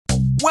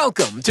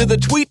Welcome to the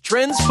Tweet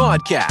Trends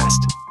Podcast.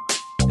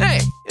 Hey,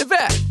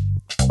 Yvette,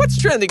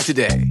 what's trending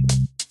today?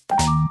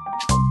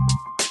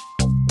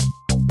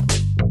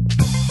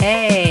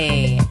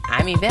 Hey,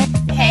 I'm Yvette.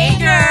 Hey,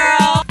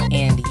 girl.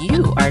 And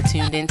you are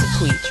tuned into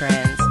Tweet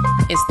Trends.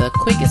 It's the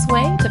quickest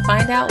way to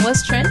find out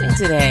what's trending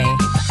today.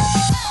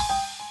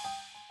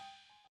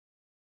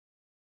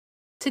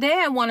 Today,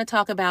 I want to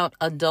talk about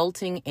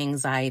adulting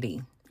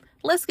anxiety.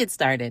 Let's get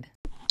started.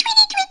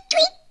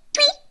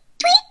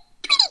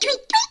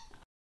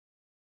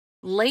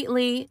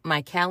 Lately,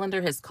 my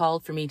calendar has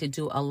called for me to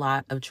do a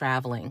lot of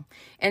traveling.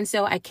 And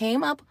so I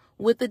came up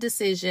with the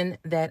decision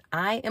that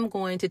I am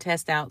going to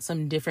test out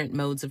some different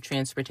modes of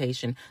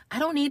transportation. I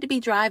don't need to be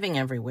driving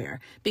everywhere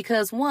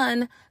because,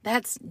 one,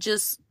 that's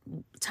just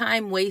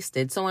time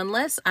wasted. So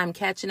unless I'm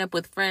catching up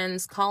with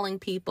friends, calling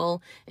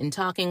people, and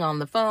talking on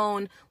the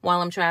phone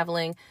while I'm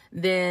traveling,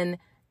 then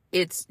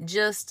it's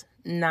just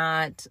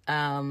not,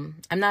 I'm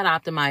not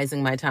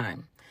optimizing my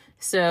time.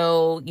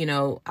 So,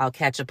 I'll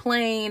catch a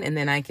plane and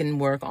then I can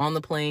work on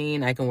the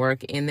plane. I can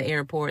work in the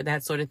airport,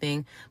 that sort of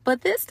thing.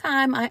 But this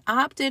time I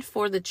opted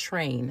for the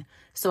train.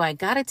 So I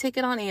got a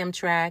ticket on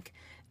Amtrak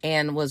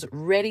and was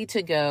ready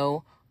to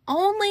go,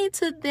 only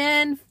to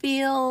then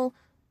feel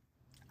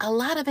a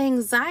lot of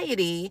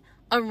anxiety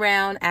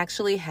around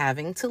actually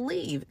having to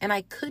leave. And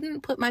I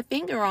couldn't put my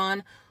finger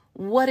on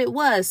what it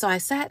was. So I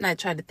sat and I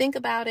tried to think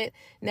about it.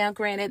 Now,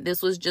 granted,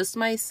 this was just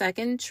my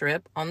second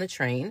trip on the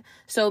train.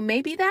 So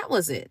maybe that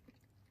was it.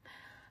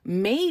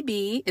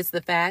 Maybe it's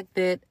the fact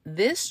that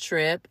this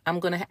trip, I'm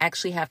going to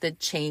actually have to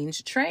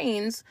change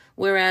trains,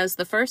 whereas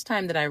the first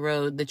time that I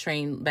rode the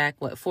train back,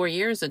 4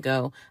 years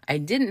ago, I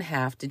didn't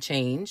have to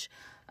change.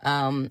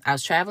 I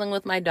was traveling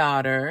with my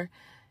daughter,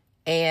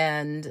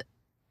 and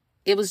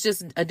it was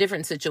just a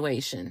different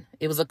situation.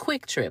 It was a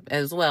quick trip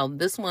as well.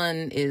 This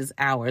one is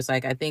hours.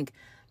 I think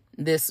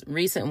this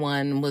recent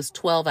one was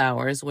 12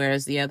 hours,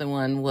 whereas the other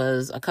one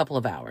was a couple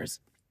of hours.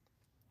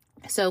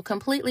 So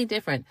completely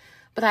different.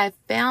 But I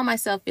found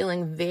myself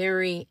feeling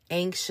very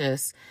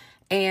anxious.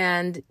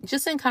 And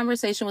just in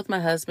conversation with my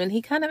husband,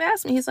 he kind of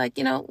asked me, he's like,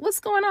 what's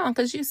going on?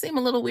 Because you seem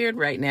a little weird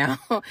right now.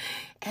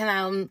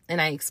 And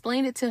I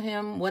explained it to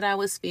him, what I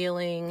was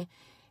feeling.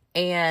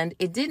 And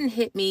it didn't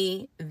hit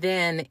me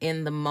then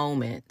in the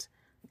moment.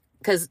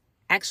 Because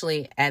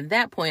actually, at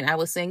that point, I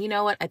was saying, you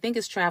know what? I think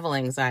it's travel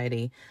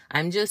anxiety.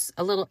 I'm just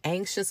a little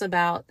anxious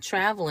about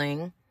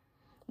traveling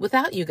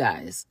without you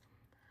guys.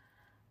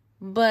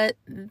 But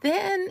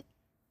then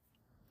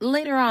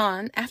later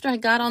on, after I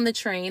got on the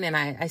train and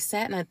I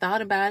sat and I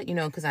thought about it,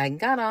 because I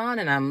got on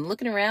and I'm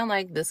looking around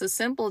like this is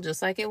simple,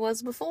 just like it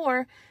was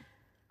before,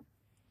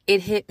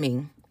 it hit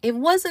me. It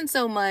wasn't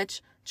so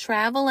much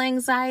travel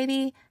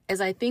anxiety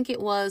as I think it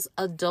was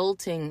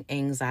adulting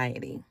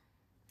anxiety.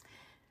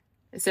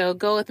 So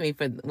go with me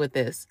with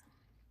this.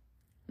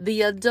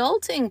 The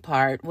adulting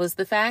part was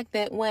the fact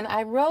that when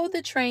I rode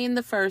the train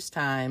the first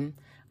time,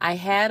 I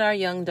had our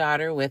young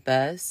daughter with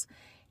us,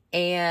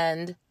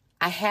 and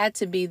I had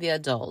to be the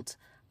adult.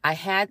 I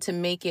had to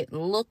make it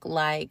look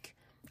like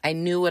I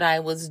knew what I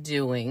was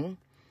doing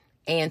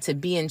and to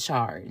be in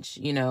charge,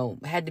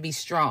 had to be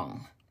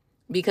strong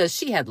because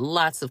she had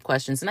lots of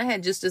questions and I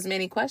had just as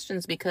many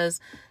questions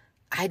because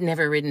I'd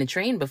never ridden a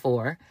train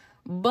before.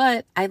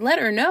 But I let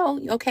her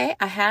know, okay,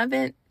 I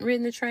haven't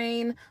ridden the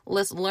train.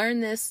 Let's learn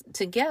this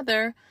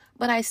together.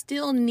 But I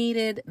still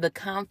needed the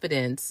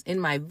confidence in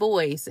my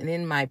voice and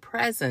in my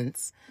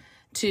presence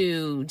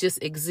to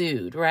just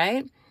exude,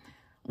 right?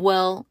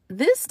 Well,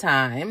 this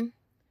time,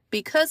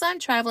 because I'm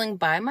traveling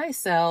by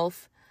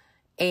myself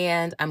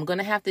and I'm going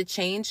to have to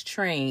change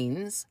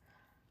trains,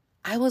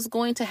 I was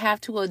going to have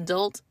to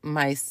adult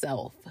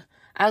myself.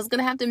 I was going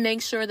to have to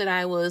make sure that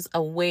I was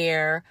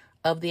aware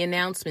of the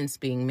announcements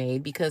being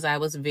made because I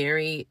was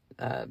very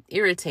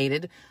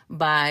irritated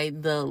by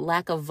the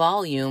lack of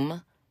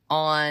volume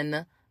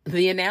on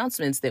the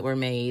announcements that were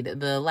made,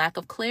 the lack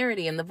of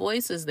clarity in the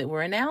voices that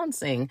were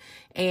announcing.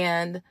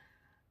 And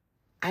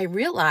I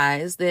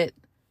realized that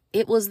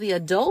it was the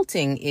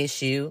adulting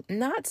issue,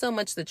 not so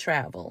much the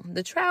travel.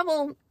 The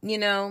travel,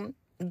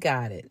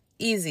 got it.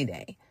 Easy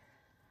day.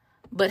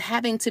 But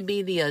having to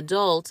be the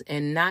adult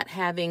and not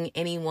having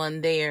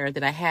anyone there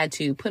that I had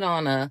to put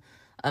on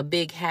a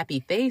big happy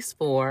face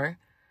for,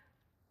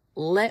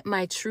 let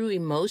my true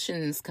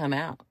emotions come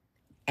out.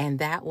 And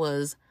that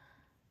was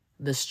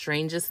the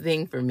strangest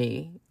thing for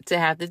me to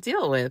have to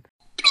deal with.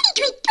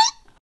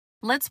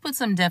 Let's put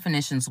some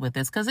definitions with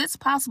this because it's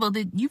possible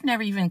that you've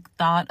never even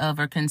thought of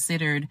or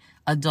considered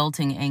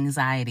adulting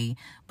anxiety.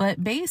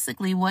 But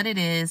basically what it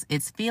is,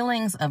 it's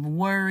feelings of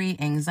worry,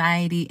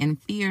 anxiety, and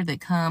fear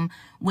that come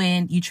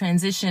when you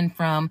transition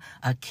from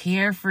a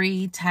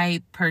carefree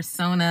type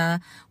persona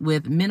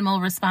with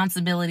minimal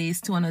responsibilities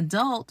to an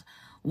adult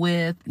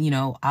with,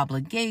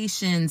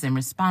 obligations and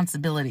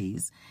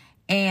responsibilities.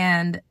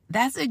 And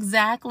that's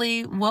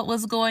exactly what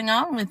was going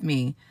on with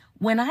me.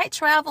 When I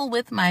travel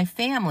with my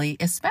family,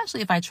 especially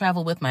if I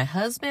travel with my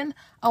husband,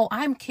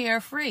 I'm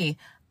carefree.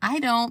 I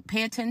don't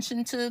pay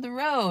attention to the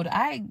road.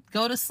 I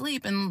go to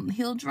sleep and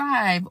he'll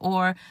drive,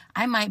 or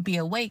I might be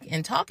awake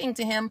and talking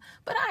to him,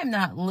 but I'm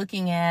not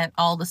looking at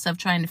all the stuff,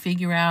 trying to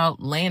figure out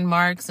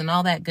landmarks and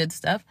all that good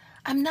stuff.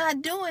 I'm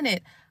not doing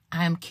it.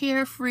 I'm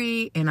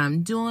carefree and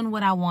I'm doing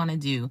what I want to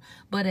do.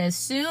 But as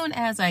soon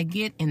as I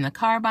get in the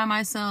car by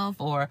myself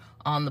or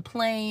on the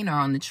plane or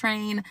on the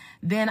train,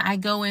 then I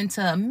go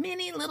into a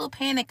mini little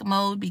panic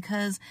mode,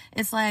 because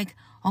it's like,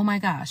 oh my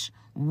gosh,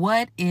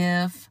 what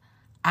if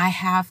I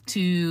have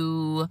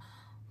to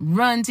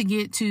run to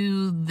get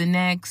to the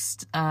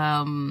next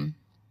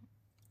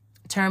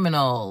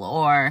terminal?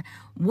 Or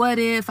what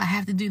if I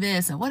have to do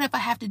this? And what if I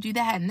have to do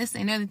that? And this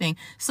and other thing.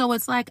 So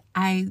it's like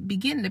I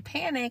begin to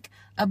panic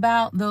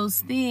about those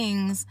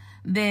things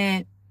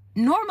that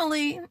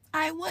normally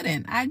I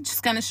wouldn't. I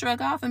just kind of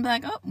shrug off and be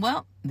like, oh,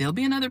 well, there'll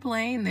be another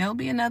plane. There'll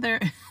be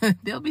another,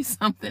 there'll be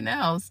something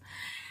else.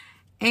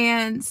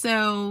 And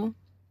so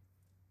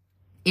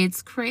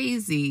it's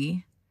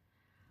crazy,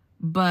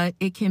 but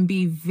it can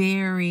be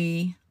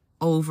very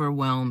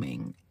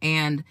overwhelming.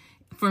 And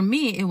for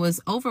me, it was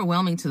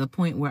overwhelming to the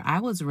point where I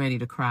was ready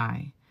to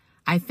cry.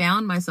 I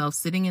found myself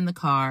sitting in the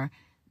car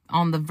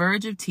on the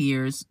verge of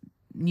tears,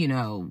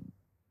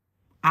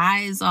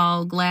 eyes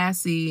all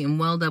glassy and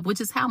welled up,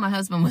 which is how my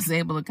husband was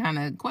able to kind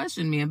of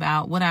question me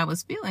about what I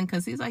was feeling,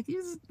 because he's like,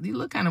 you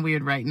look kind of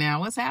weird right now.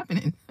 What's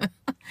happening?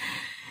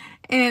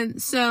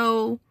 And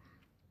so,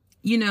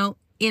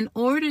 in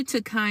order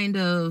to kind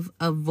of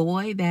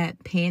avoid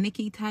that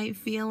panicky type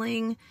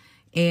feeling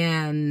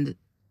and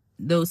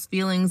those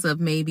feelings of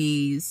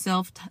maybe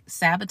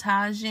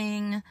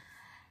self-sabotaging,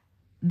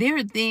 there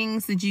are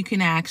things that you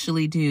can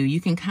actually do. You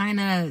can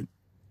kind of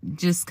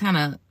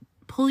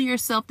pull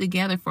yourself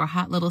together for a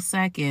hot little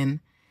second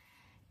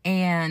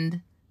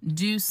and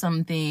do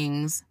some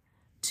things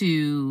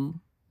to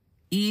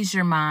ease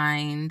your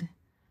mind,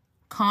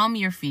 calm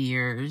your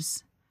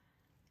fears,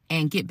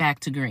 and get back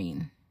to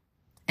green.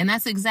 And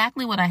that's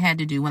exactly what I had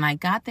to do. When I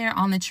got there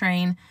on the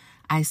train,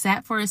 I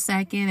sat for a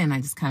second and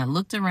I just kind of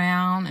looked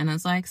around and I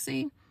was like,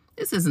 see,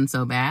 this isn't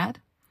so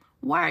bad.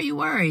 Why are you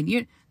worried?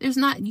 You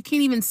can't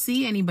even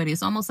see anybody.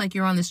 It's almost like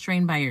you're on this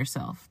train by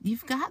yourself.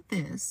 You've got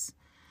this,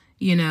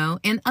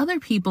 and other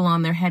people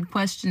on there had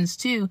questions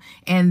too.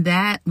 And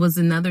that was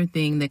another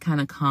thing that kind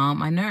of calmed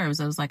my nerves.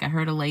 I was like, I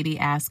heard a lady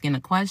asking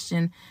a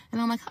question and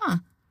I'm like,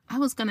 I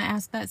was going to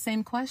ask that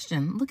same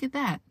question. Look at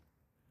that.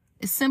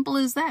 As simple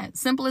as that.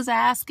 Simple as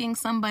asking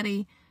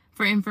somebody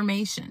for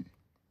information.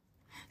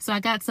 So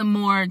I got some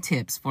more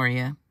tips for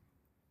you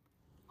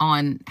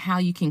on how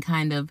you can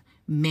kind of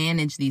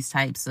manage these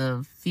types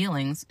of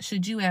feelings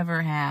should you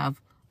ever have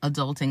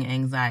adulting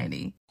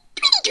anxiety.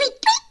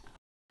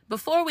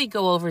 Before we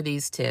go over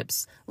these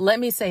tips, let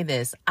me say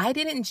this. I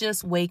didn't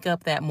just wake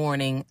up that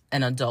morning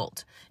an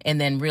adult and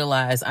then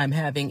realize I'm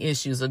having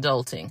issues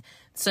adulting.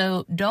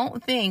 So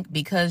don't think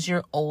because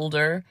you're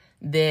older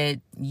that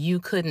you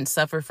couldn't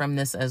suffer from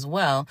this as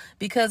well,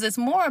 because it's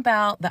more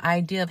about the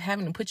idea of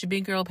having to put your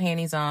big girl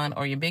panties on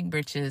or your big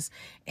britches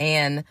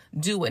and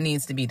do what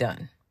needs to be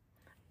done.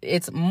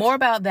 It's more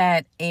about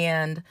that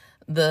and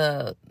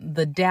the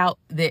doubt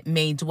that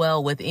may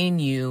dwell within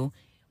you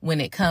when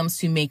it comes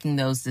to making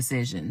those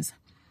decisions.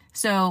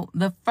 So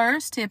the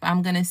first tip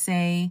I'm going to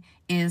say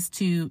is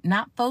to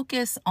not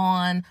focus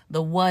on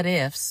the what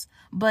ifs,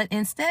 but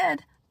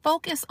instead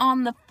focus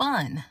on the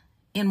fun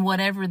in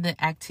whatever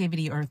the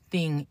activity or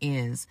thing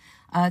is.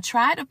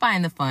 Try to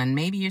find the fun.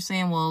 Maybe you're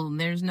saying, well,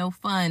 there's no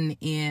fun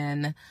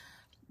in,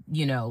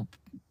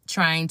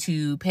 trying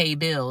to pay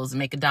bills and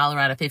make $1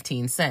 out of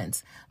 15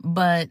 cents.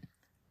 But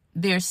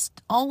there's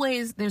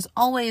always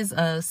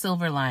a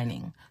silver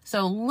lining.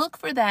 So look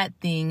for that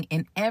thing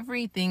in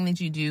everything that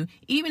you do,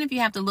 even if you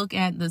have to look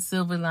at the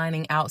silver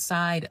lining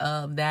outside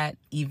of that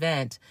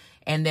event,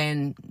 and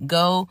then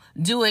go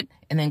do it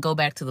and then go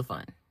back to the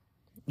fun,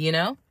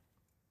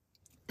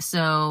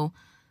 So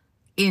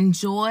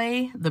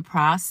enjoy the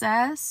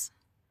process.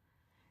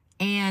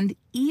 And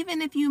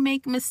even if you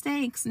make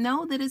mistakes,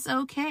 know that it's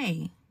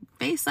okay.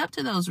 Face up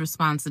to those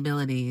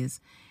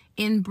responsibilities.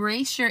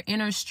 Embrace your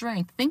inner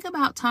strength. Think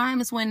about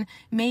times when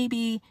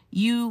maybe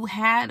you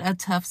had a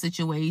tough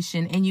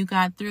situation and you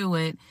got through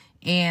it,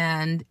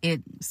 and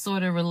it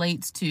sort of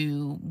relates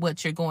to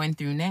what you're going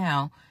through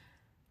now.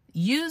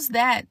 Use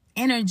that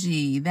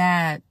energy,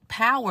 that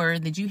power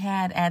that you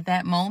had at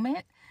that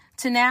moment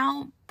to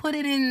now put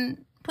it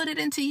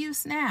into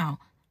use now.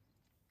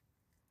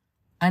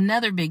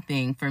 Another big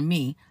thing for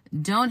me,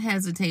 don't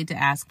hesitate to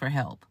ask for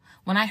help.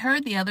 When I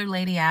heard the other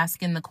lady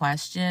asking the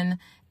question,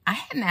 I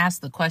hadn't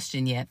asked the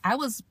question yet. I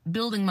was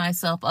building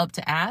myself up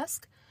to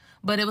ask,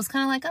 but it was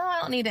kind of like, oh,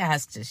 I don't need to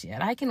ask just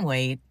yet. I can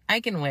wait.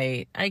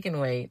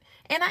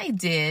 And I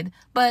did,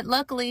 but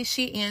luckily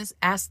she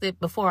asked it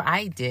before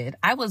I did.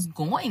 I was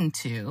going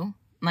to,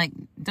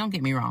 don't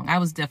get me wrong. I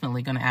was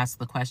definitely going to ask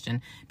the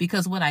question,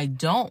 because what I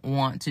don't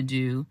want to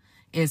do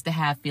is to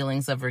have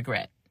feelings of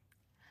regret.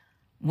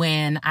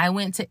 When I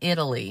went to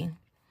Italy,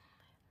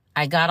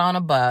 I got on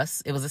a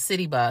bus. It was a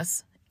city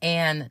bus,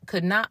 and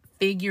could not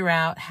figure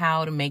out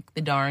how to make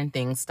the darn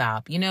thing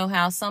stop. You know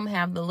how some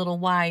have the little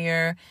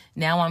wire.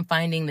 Now I'm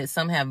finding that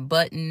some have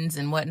buttons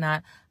and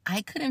whatnot.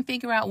 I couldn't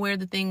figure out where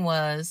the thing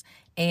was.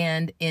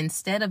 And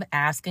instead of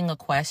asking a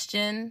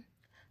question,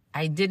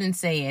 I didn't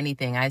say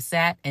anything. I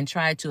sat and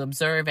tried to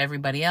observe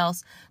everybody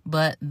else.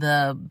 But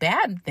the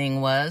bad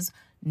thing was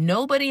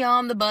nobody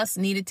on the bus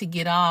needed to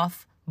get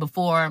off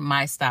before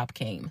my stop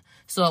came.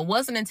 So it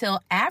wasn't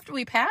until after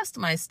we passed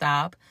my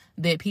stop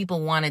that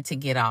people wanted to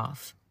get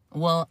off.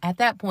 Well, at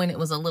that point, it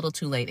was a little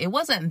too late. It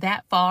wasn't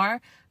that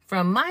far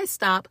from my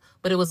stop,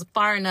 but it was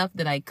far enough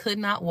that I could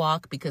not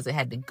walk because it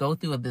had to go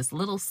through this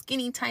little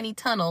skinny, tiny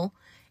tunnel.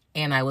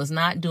 And I was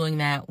not doing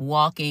that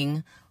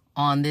walking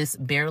on this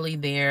barely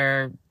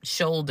there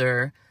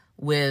shoulder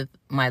with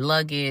my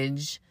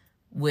luggage,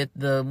 with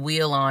the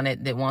wheel on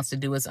it that wants to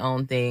do its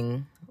own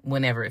thing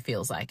whenever it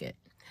feels like it.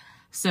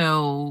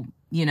 So,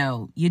 you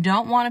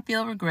don't want to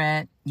feel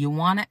regret. You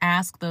want to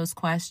ask those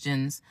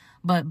questions.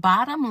 But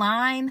bottom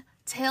line,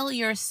 tell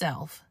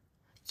yourself,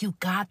 you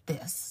got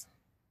this.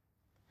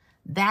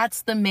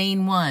 That's the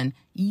main one.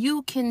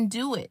 You can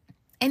do it.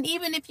 And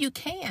even if you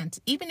can't,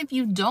 even if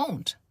you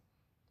don't,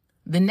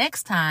 the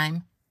next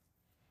time,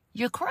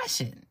 you're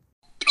crushing.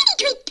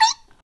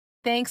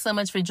 Thanks so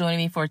much for joining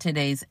me for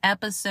today's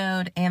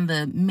episode. And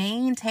the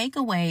main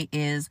takeaway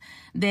is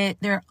that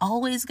there are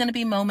always going to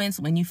be moments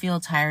when you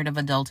feel tired of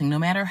adulting, no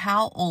matter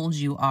how old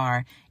you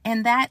are.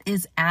 And that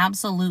is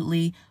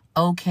absolutely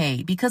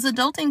okay, because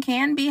adulting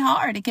can be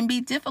hard. It can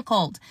be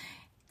difficult.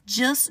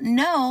 Just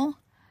know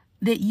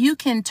that you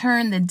can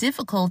turn the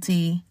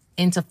difficulty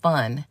into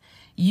fun.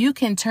 You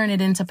can turn it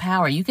into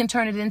power. You can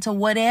turn it into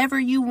whatever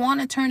you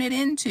want to turn it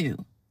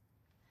into.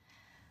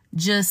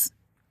 Just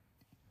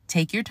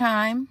take your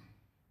time,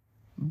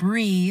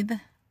 breathe.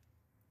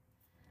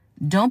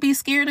 Don't be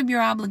scared of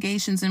your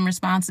obligations and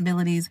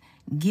responsibilities.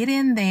 Get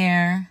in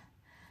there.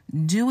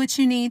 Do what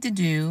you need to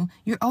do.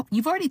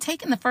 You've already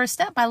taken the first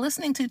step by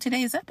listening to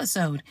today's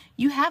episode.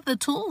 You have the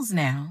tools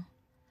now.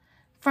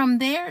 From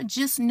there,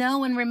 just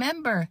know and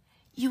remember,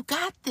 you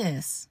got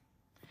this.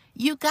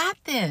 You got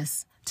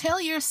this.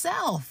 Tell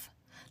yourself.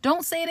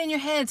 Don't say it in your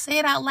head. Say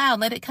it out loud.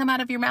 Let it come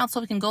out of your mouth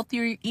so it can go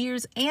through your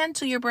ears and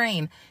to your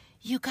brain.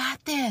 You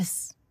got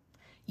this.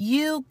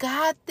 You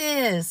got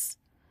this.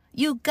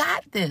 You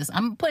got this.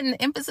 I'm putting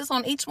emphasis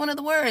on each one of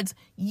the words.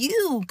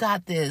 You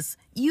got this.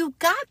 You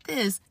got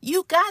this.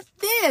 You got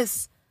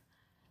this.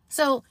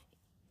 So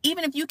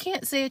even if you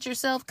can't say it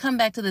yourself, come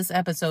back to this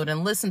episode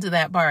and listen to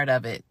that part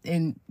of it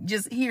and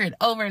just hear it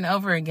over and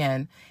over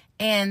again.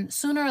 And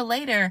sooner or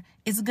later,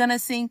 it's going to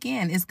sink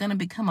in. It's going to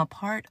become a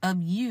part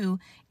of you.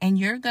 And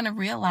you're going to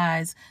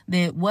realize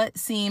that what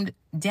seemed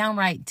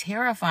downright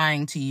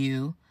terrifying to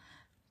you,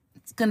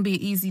 it's going to be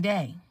an easy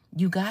day.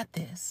 You got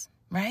this,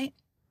 right?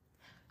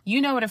 You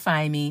know where to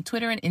find me,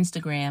 Twitter and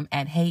Instagram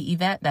at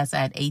HeyYvette. That's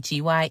at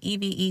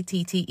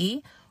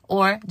HeyEveette,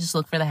 or just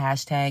look for the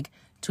hashtag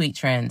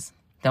TweetTrends.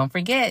 Don't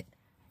forget,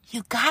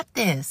 you got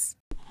this.